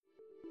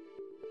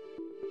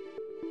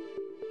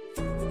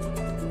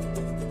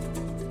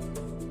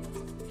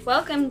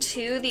Welcome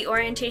to the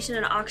Orientation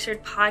in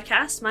Oxford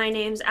podcast. My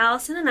name's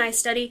Allison and I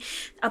study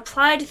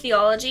applied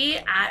theology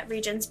at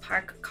Regent's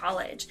Park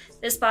College.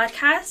 This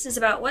podcast is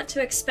about what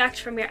to expect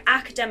from your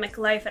academic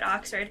life at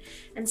Oxford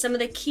and some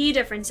of the key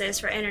differences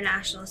for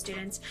international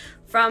students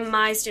from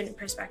my student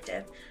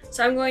perspective.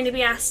 So I'm going to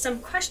be asked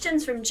some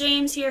questions from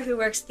James here, who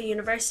works at the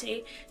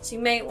university, so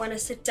you may want to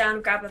sit down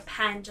and grab a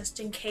pen just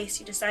in case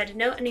you decide to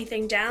note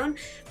anything down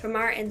from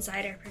our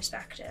insider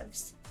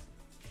perspectives.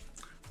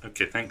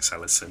 Okay, thanks,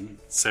 Alison.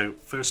 So,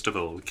 first of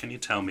all, can you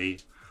tell me,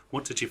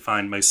 what did you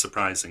find most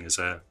surprising as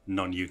a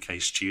non-UK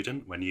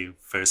student when you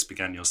first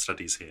began your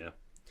studies here?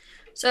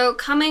 So,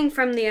 coming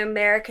from the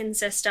American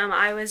system,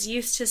 I was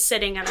used to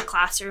sitting in a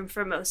classroom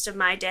for most of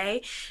my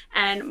day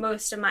and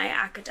most of my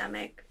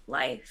academic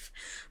life.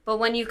 But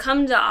when you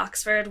come to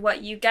Oxford,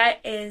 what you get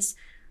is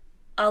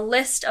a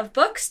list of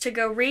books to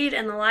go read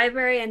in the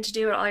library and to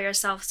do it all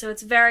yourself. So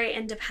it's very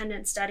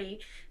independent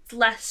study. It's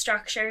less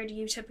structured.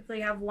 You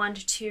typically have 1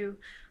 to 2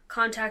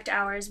 contact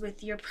hours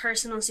with your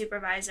personal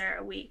supervisor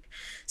a week.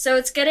 So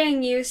it's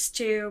getting used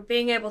to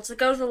being able to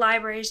go to the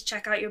libraries,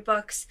 check out your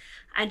books,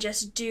 and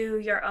just do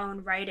your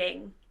own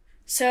writing.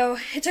 So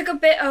it took a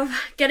bit of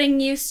getting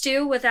used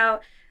to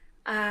without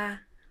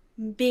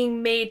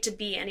being made to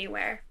be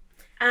anywhere.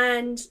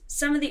 And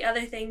some of the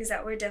other things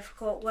that were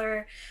difficult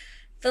were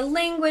the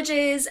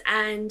languages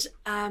and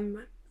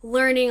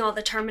learning all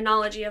the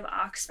terminology of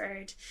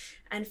Oxford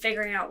and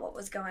figuring out what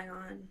was going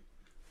on.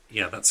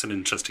 Yeah, that's an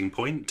interesting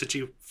point. Did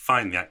you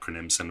find the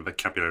acronyms and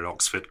vocabulary at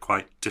Oxford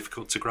quite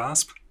difficult to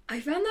grasp? I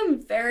found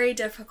them very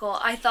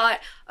difficult. I thought,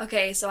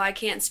 okay, so I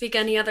can't speak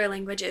any other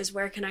languages.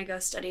 Where can I go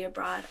study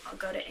abroad? I'll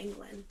go to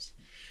England.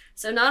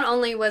 So not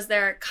only was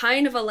there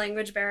kind of a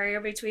language barrier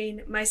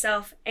between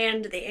myself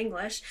and the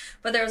English,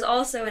 but there was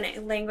also a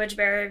language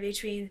barrier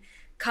between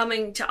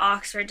coming to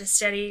Oxford to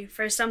study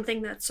for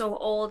something that's so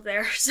old.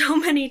 There are so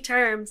many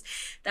terms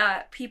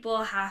that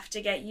people have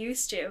to get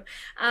used to.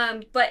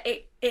 But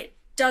it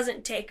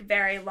doesn't take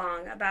very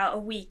long, about a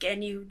week,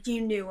 and you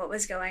knew what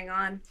was going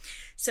on.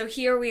 So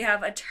here we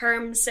have a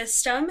term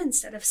system.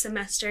 Instead of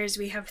semesters,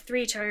 we have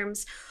 3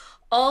 terms,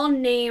 all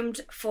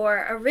named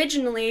for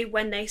originally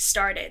when they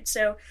started.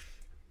 So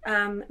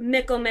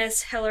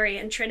Michaelmas, Hilary,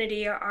 and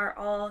Trinity are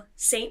all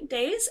saint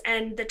days,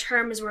 and the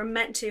terms were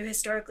meant to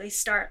historically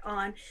start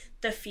on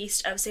the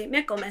Feast of St.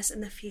 Michaelmas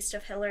and the Feast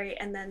of Hilary,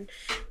 and then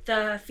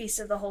the Feast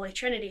of the Holy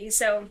Trinity.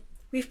 So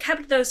we've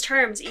kept those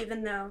terms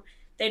even though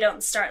they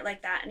don't start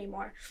like that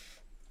anymore.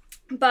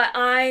 But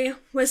I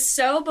was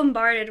so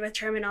bombarded with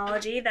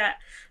terminology that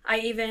I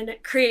even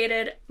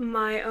created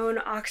my own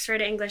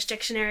Oxford English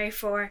dictionary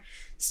for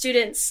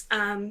students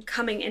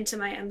coming into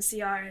my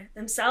MCR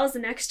themselves the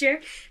next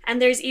year.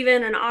 And there's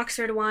even an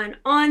Oxford one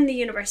on the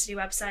university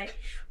website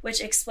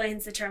which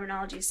explains the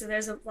terminology. So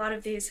there's a lot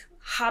of these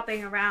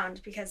hopping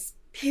around because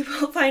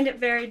people find it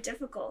very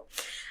difficult.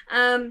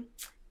 And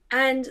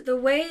the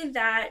way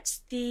that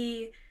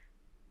the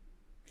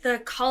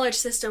college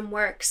system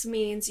works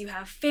means you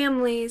have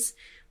families,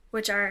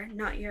 which are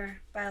not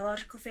your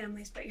biological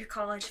families, but your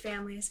college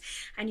families,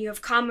 and you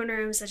have common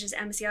rooms such as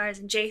MCRs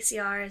and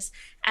JCRs,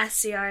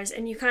 SCRs,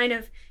 and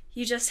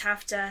you just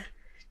have to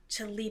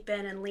leap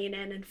in and lean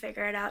in and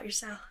figure it out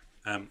yourself.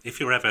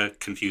 If you're ever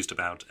confused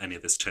about any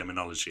of this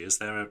terminology, is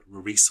there a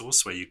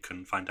resource where you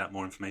can find out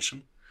more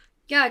information?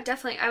 Yeah,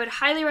 definitely. I would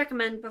highly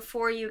recommend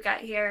before you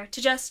get here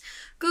to just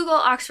Google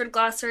Oxford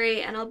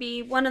Glossary, and it'll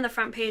be one of the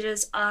front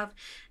pages of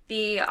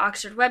the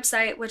Oxford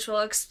website, which will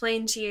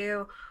explain to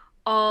you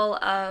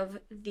all of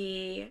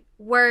the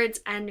words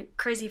and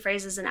crazy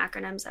phrases and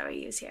acronyms that we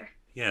use here.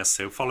 Yeah,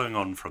 so following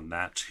on from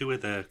that, who are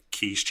the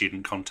key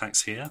student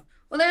contacts here?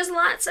 Well, there's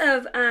lots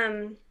of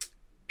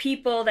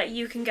people that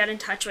you can get in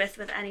touch with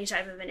any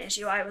type of an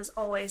issue. I was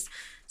always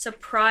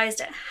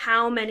surprised at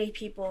how many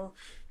people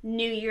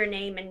knew your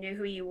name and knew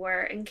who you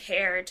were and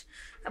cared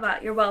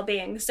about your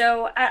well-being.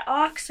 So at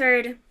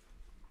Oxford,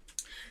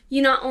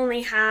 you not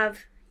only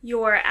have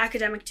your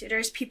academic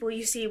tutors, people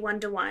you see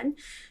one-to-one,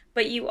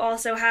 but you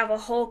also have a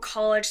whole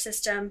college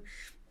system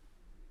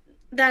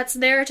that's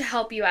there to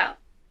help you out.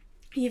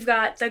 You've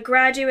got the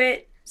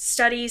graduate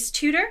studies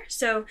tutor,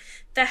 so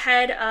the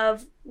head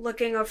of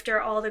looking after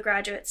all the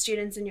graduate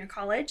students in your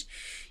college.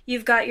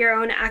 You've got your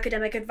own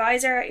academic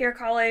advisor at your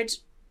college,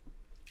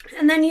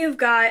 and then you've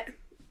got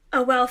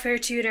a welfare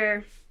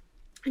tutor,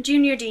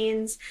 junior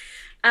deans,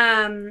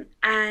 and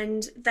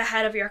the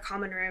head of your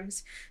common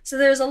rooms. So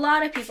there's a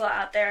lot of people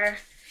out there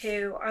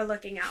who are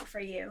looking out for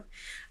you.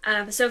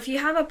 So if you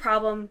have a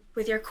problem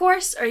with your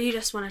course or you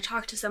just want to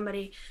talk to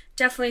somebody,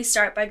 definitely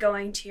start by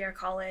going to your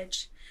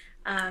college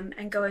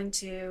and going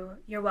to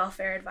your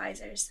welfare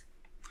advisors.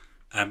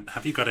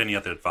 Have you got any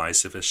other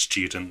advice if a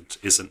student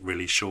isn't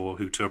really sure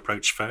who to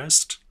approach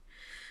first?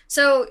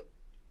 So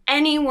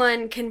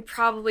anyone can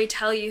probably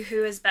tell you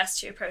who is best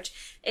to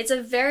approach. It's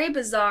a very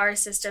bizarre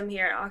system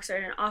here at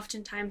Oxford, and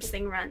oftentimes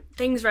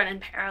things run in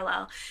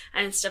parallel,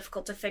 and it's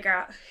difficult to figure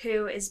out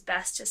who is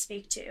best to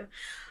speak to.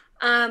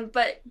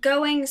 But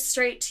going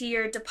straight to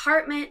your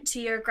department, to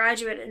your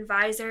graduate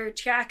advisor,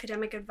 to your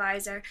academic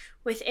advisor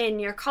within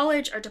your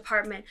college or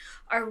department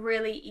are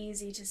really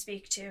easy to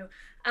speak to.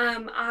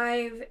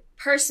 I've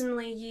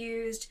personally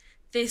used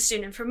the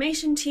student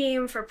information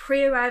team for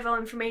pre-arrival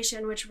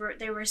information, which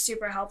they were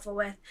super helpful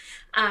with.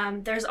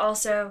 There's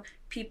also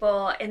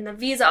people in the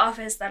visa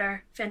office that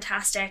are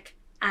fantastic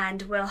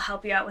and will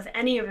help you out with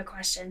any of the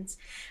questions.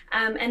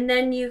 And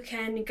then you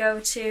can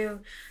go to,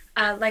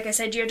 like I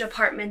said, your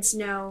departments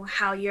know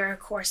how your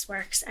course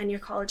works and your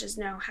colleges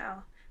know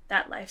how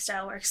that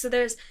lifestyle works. So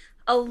there's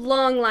a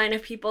long line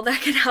of people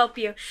that can help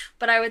you,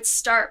 but I would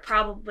start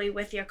probably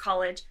with your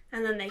college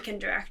and then they can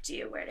direct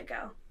you where to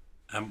go.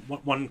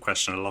 One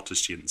question a lot of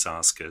students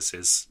ask us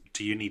is,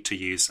 do you need to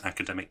use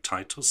academic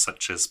titles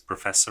such as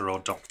professor or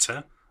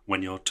doctor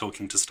when you're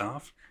talking to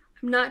staff?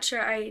 I'm not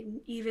sure I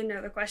even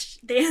know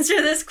the answer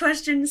to this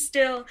question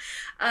still.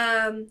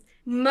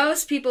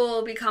 Most people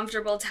will be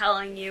comfortable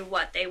telling you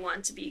what they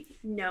want to be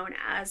known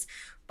as,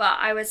 but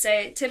I would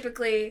say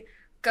typically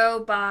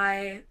go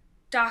by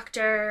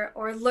doctor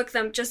or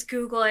just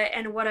Google it,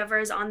 and whatever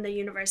is on the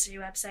university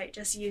website,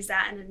 just use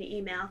that in an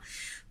email.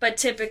 But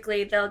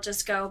typically they'll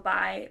just go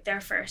by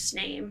their first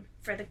name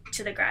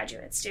to the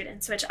graduate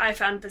students, which I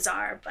found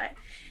bizarre, but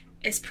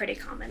is pretty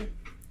common.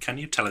 Can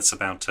you tell us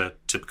about a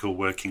typical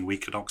working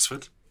week at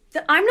Oxford?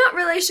 I'm not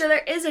really sure there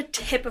is a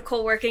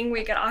typical working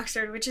week at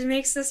Oxford, which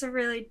makes this a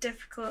really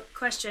difficult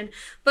question,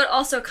 but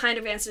also kind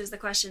of answers the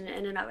question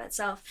in and of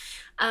itself.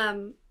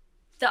 The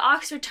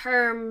Oxford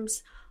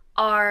terms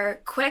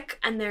are quick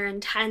and they're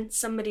intense.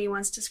 Somebody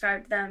once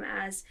described them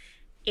as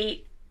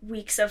 8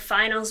 weeks of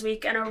finals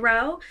week in a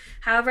row.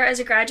 However, as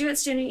a graduate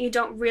student, you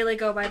don't really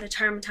go by the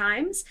term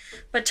times,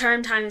 but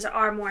term times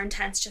are more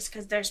intense just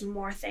because there's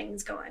more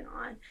things going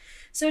on.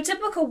 So a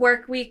typical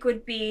work week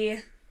would be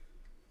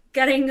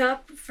getting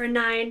up for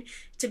 9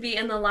 to be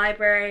in the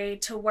library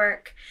to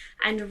work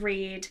and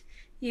read.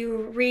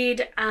 You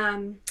read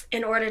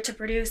in order to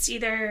produce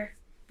either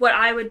what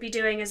I would be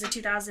doing is a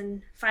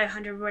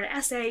 2,500 word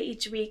essay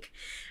each week,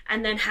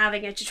 and then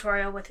having a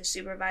tutorial with a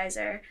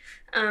supervisor.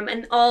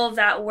 And all of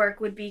that work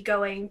would be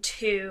going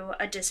to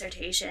a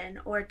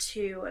dissertation or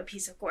to a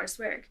piece of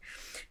coursework.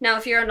 Now,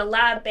 if you're in a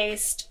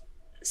lab-based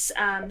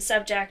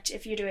subject,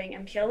 if you're doing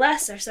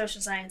MPLS or social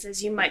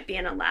sciences, you might be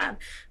in a lab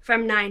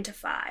from 9 to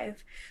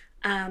 5.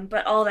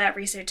 But all that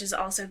research is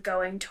also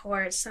going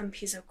towards some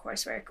piece of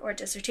coursework or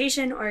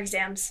dissertation or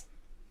exams.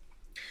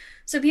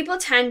 So people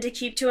tend to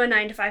keep to a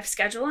 9 to 5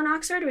 schedule in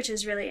Oxford, which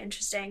is really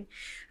interesting,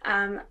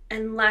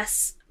 and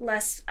less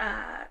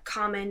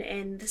common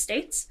in the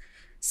States.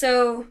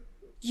 So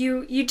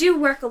you do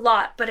work a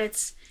lot, but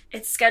it's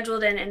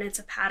scheduled in and it's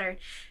a pattern.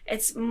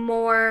 It's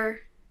more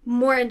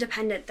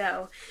independent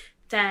though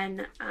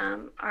than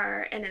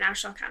our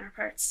international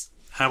counterparts.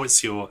 How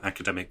is your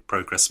academic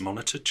progress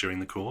monitored during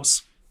the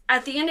course?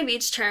 At the end of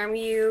each term,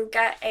 you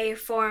get a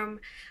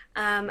form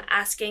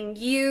asking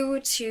you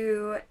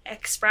to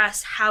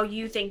express how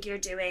you think you're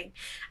doing.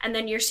 And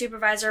then your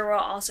supervisor will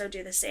also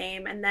do the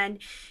same. And then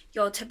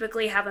you'll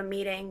typically have a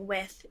meeting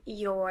with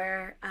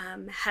your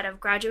head of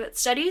graduate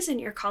studies in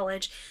your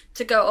college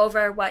to go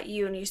over what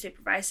you and your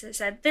supervisor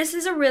said. This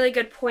is a really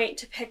good point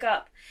to pick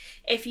up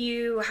if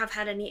you have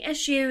had any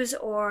issues,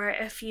 or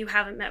if you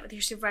haven't met with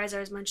your supervisor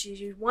as much as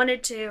you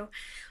wanted to,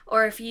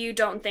 or if you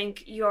don't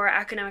think your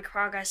academic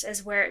progress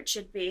is where it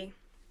should be.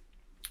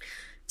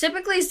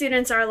 Typically,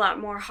 students are a lot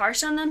more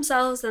harsh on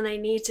themselves than they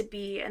need to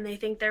be, and they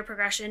think their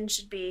progression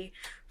should be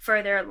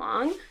further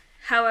along.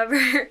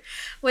 However,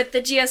 with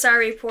the GSR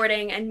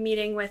reporting and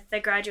meeting with the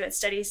graduate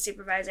studies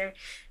supervisor,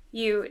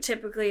 you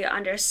typically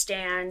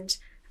understand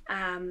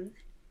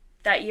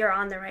that you're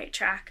on the right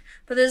track.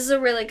 But this is a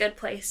really good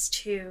place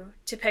to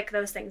pick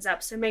those things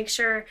up. So make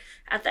sure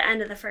at the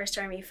end of the first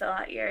term you fill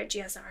out your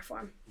GSR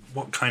form.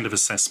 What kind of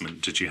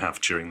assessment did you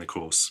have during the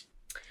course?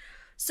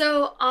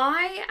 So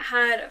I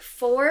had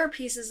 4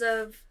 pieces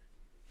of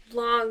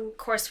long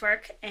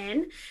coursework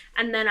in,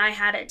 and then I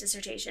had a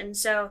dissertation.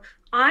 So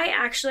I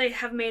actually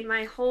have made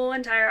my whole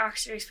entire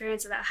Oxford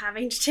experience without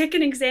having to take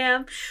an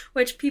exam,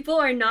 which people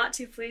are not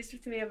too pleased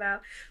with me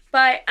about.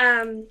 But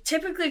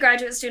typically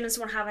graduate students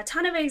won't have a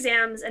ton of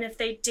exams, and if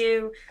they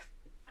do,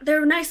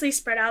 they're nicely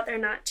spread out. They're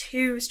not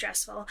too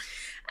stressful.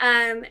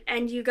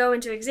 And you go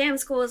into exam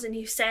schools and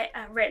you sit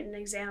a written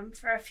exam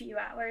for a few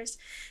hours.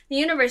 The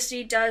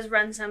university does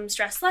run some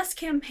stress less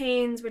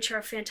campaigns, which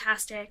are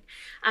fantastic.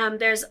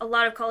 There's a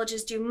lot of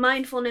colleges do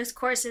mindfulness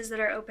courses that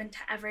are open to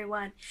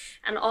everyone.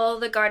 And all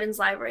the gardens,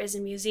 libraries,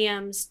 and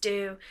museums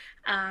do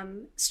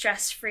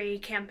stress-free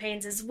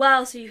campaigns as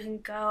well. So you can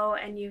go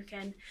and you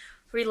can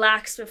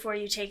relax before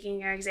you taking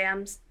your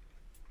exams.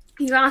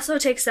 You can also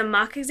take some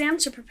mock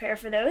exams to prepare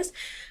for those,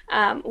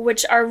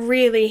 which are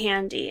really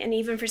handy. And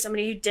even for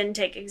somebody who didn't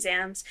take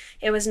exams,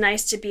 it was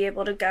nice to be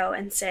able to go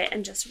and sit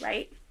and just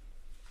write.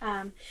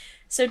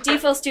 So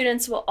DPhil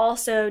students will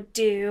also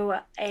do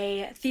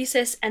a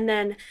thesis and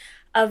then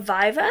a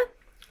viva,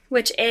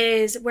 which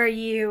is where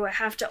you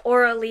have to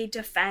orally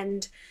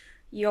defend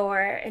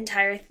your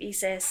entire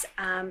thesis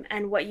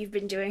and what you've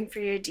been doing for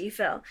your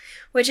DPhil,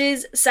 which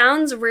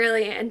sounds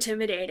really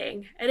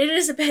intimidating. And it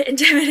is a bit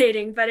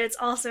intimidating, but it's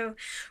also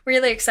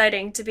really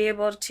exciting to be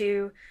able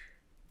to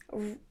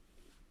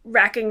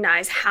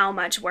recognize how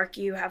much work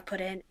you have put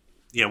in.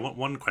 Yeah,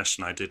 one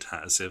question I did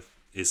have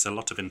is a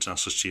lot of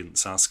international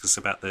students ask us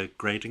about the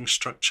grading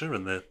structure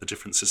and the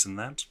differences in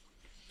that.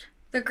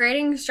 The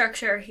grading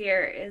structure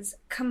here is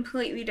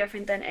completely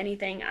different than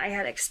anything I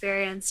had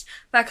experienced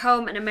back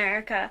home in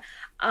America.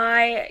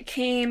 I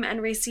came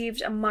and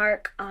received a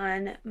mark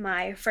on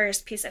my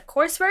first piece of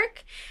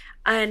coursework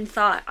and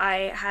thought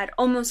I had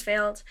almost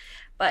failed,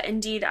 but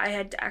indeed I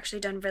had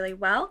actually done really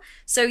well.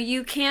 So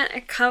you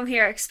can't come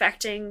here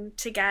expecting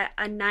to get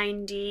a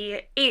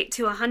 98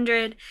 to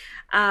 100.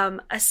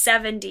 A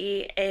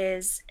 70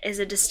 is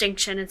a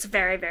distinction. It's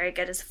very, very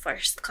good as a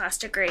first class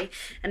degree,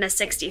 and a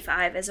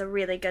 65 is a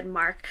really good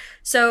mark.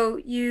 So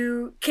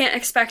you can't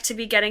expect to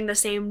be getting the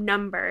same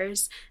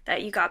numbers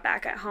that you got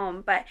back at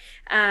home, but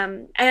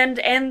and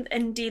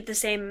indeed the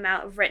same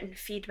amount of written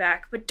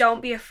feedback. But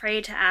don't be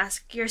afraid to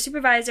ask your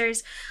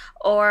supervisors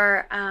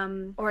or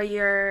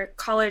your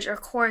college or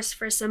course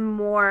for some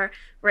more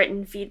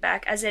written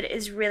feedback, as it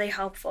is really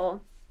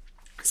helpful,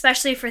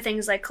 especially for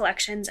things like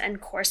collections and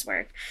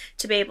coursework,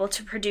 to be able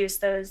to produce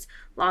those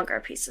longer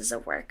pieces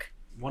of work.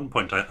 One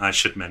point I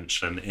should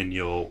mention in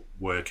your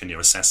work and your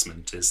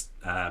assessment is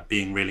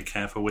being really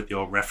careful with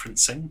your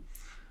referencing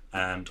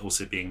and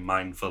also being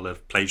mindful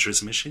of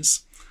plagiarism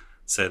issues.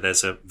 So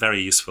there's a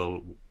very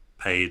useful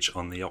page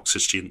on the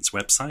Oxford Students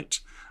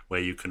website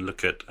where you can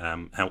look at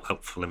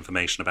helpful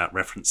information about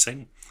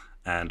referencing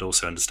and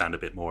also understand a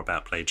bit more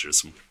about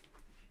plagiarism.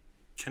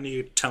 Can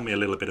you tell me a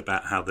little bit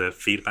about how the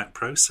feedback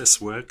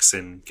process works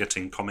in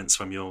getting comments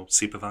from your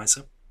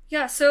supervisor?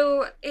 Yeah,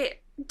 so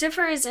it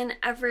differs in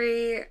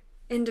every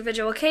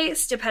individual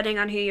case, depending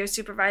on who your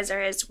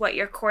supervisor is, what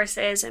your course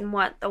is, and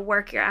what the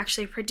work you're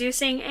actually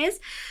producing is.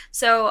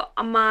 So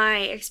my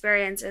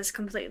experience is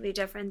completely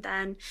different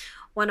than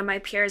one of my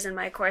peers in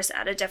my course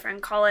at a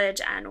different college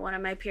and one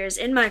of my peers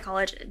in my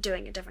college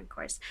doing a different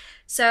course.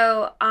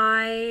 So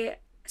I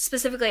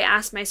specifically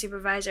asked my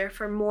supervisor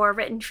for more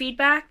written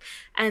feedback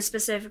and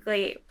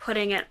specifically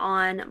putting it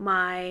on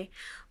my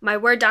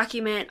Word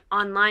document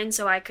online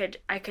so I could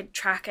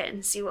track it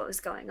and see what was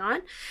going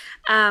on.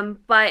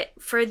 But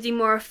for the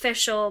more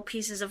official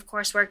pieces of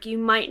coursework, you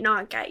might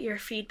not get your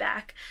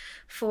feedback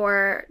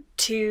for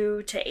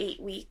 2 to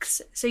 8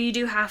 weeks. So you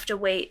do have to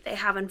wait. They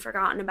haven't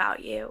forgotten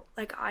about you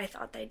like I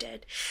thought they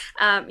did.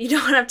 You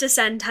don't have to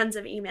send tons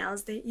of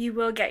emails. You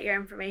will get your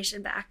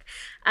information back.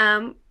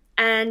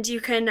 And you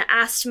can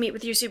ask to meet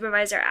with your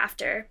supervisor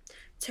after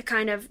to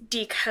kind of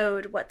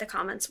decode what the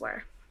comments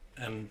were.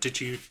 And did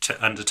you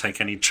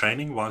undertake any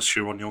training whilst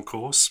you were on your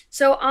course?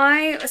 So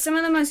some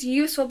of the most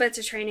useful bits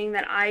of training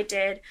that I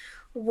did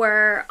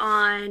were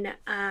on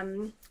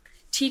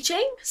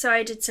teaching. So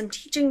I did some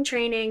teaching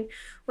training,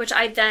 which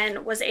I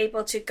then was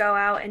able to go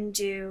out and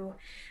do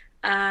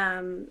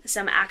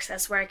some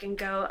access work and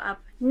go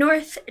up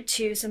north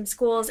to some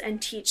schools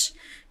and teach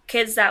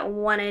kids that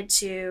wanted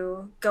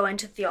to go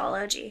into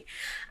theology.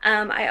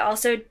 I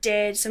also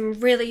did some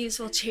really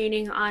useful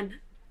training on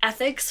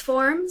ethics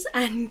forms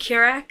and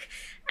CUREC,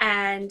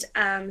 and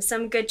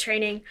some good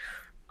training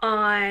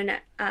on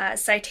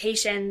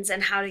citations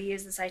and how to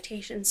use the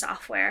citation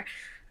software,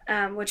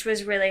 which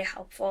was really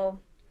helpful.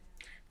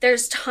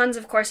 There's tons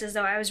of courses,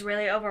 though. I was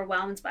really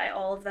overwhelmed by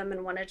all of them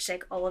and wanted to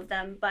take all of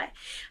them, but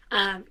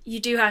you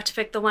do have to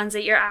pick the ones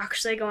that you're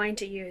actually going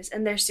to use,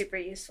 and they're super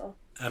useful.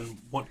 And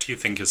what do you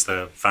think is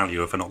the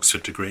value of an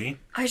Oxford degree?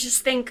 I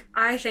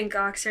think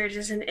Oxford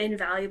is an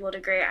invaluable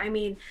degree. I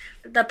mean,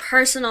 the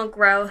personal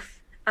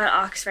growth at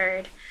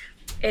Oxford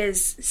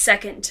is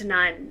second to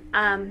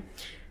none.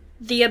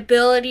 The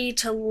ability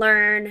to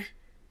learn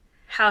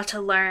how to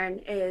learn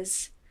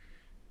is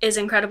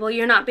incredible.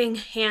 You're not being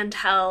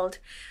handheld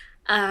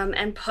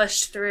and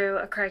pushed through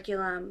a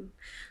curriculum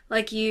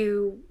like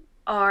you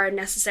are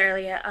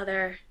necessarily at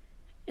other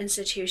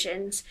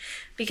institutions,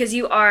 because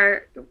you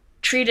are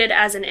treated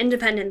as an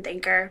independent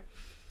thinker,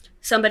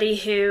 somebody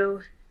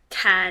who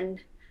can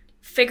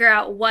figure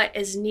out what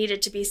is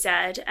needed to be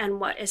said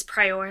and what is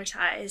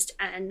prioritized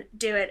and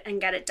do it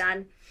and get it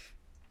done.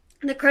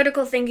 The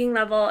critical thinking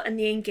level and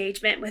the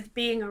engagement with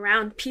being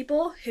around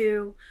people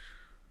who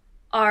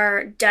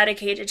are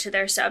dedicated to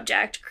their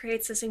subject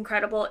creates this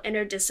incredible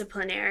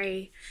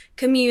interdisciplinary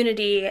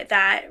community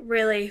that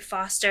really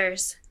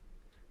fosters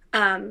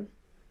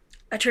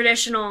a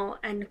traditional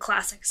and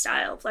classic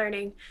style of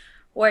learning,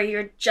 where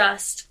you're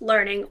just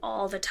learning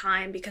all the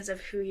time because of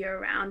who you're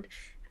around.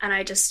 And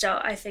I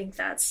think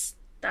that's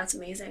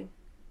amazing.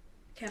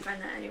 Can't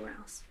find that anywhere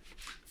else.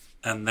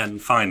 And then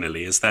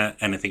finally, is there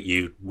anything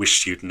you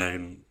wished you'd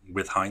known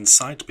with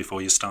hindsight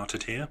before you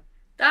started here?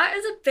 That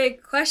is a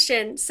big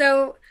question.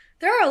 So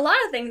There are a lot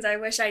of things I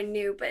wish I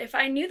knew, but if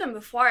I knew them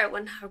before, I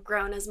wouldn't have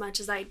grown as much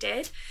as I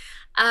did.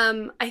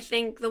 I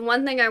think the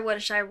one thing I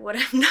wish I would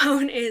have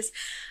known is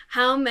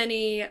how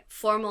many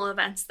formal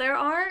events there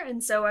are,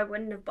 and so I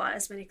wouldn't have bought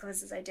as many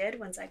clothes as I did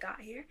once I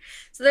got here.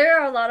 So there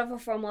are a lot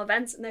of formal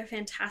events, and they're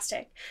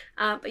fantastic,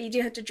 but you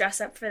do have to dress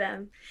up for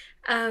them.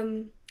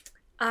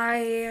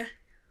 I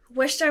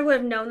wished I would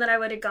have known that I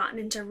would have gotten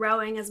into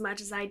rowing as much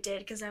as I did,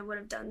 because I would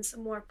have done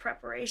some more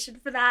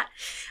preparation for that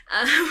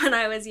when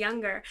I was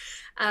younger.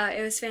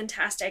 It was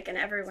fantastic, and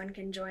everyone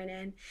can join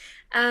in.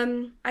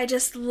 I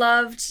just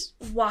loved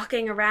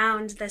walking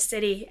around the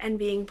city and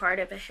being part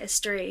of a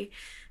history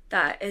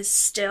that is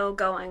still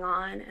going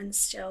on and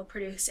still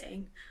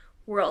producing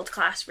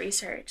world-class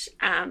research,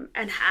 and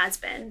has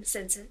been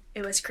since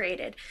it was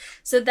created.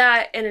 So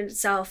that in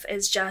itself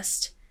is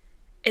just,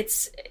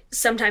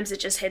 sometimes it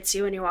just hits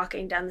you when you're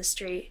walking down the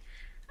street,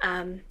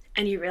 and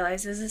you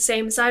realize it's the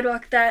same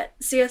sidewalk that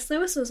C.S.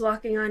 Lewis was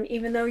walking on,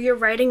 even though you're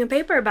writing a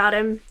paper about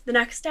him the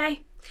next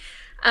day.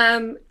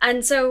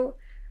 And so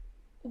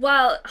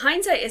while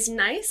hindsight is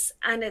nice,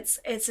 and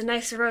it's a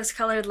nice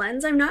rose-colored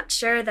lens, I'm not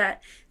sure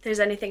that there's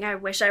anything I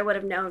wish I would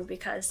have known,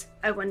 because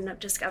I wouldn't have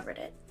discovered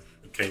it.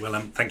 Okay, well,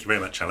 thank you very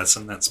much,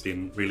 Alison. That's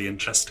been really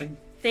interesting.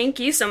 Thank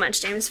you so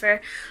much, James,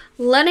 for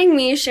letting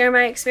me share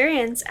my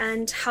experience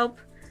and help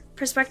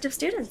prospective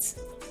students.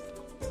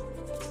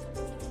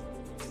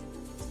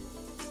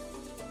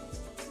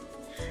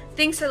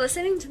 Thanks for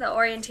listening to the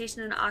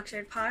Orientation in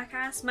Oxford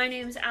podcast. My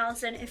name is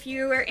Allison. If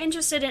you are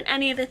interested in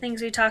any of the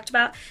things we talked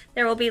about,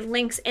 there will be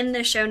links in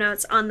the show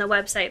notes on the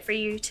website for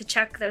you to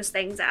check those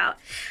things out.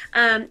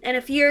 And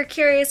if you're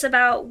curious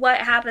about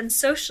what happens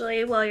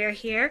socially while you're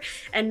here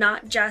and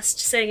not just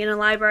sitting in a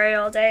library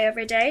all day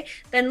every day,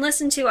 then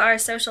listen to our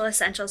Social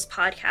Essentials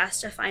podcast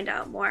to find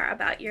out more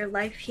about your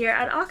life here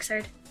at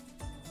Oxford.